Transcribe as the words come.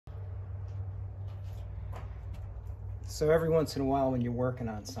So every once in a while when you're working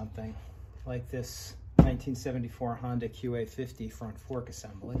on something like this 1974 Honda QA50 front fork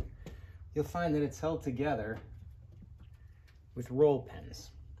assembly, you'll find that it's held together with roll pins.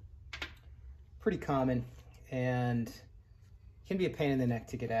 Pretty common and can be a pain in the neck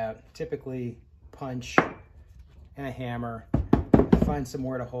to get out. Typically punch and a hammer, find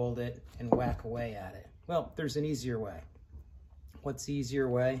somewhere to hold it and whack away at it. Well, there's an easier way. What's the easier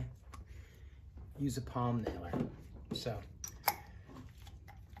way? Use a palm nailer. So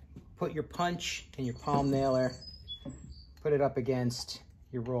put your punch and your palm nailer, put it up against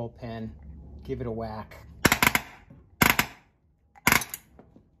your roll pin, give it a whack.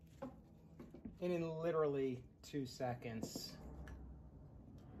 And in literally 2 seconds,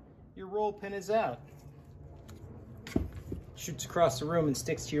 your roll pin is out. Shoots across the room and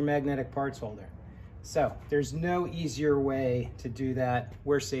sticks to your magnetic parts holder. So there's no easier way to do that.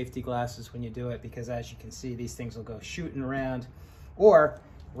 Wear safety glasses when you do it, because as you can see, these things will go shooting around, or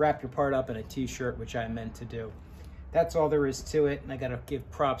wrap your part up in a t-shirt, which I meant to do. That's all there is to it. And I gotta give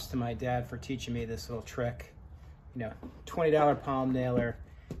props to my dad for teaching me this little trick. You know, $20 palm nailer.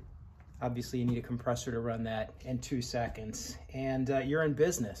 Obviously you need a compressor to run that in 2 seconds, and you're in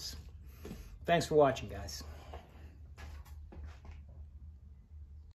business. Thanks for watching, guys.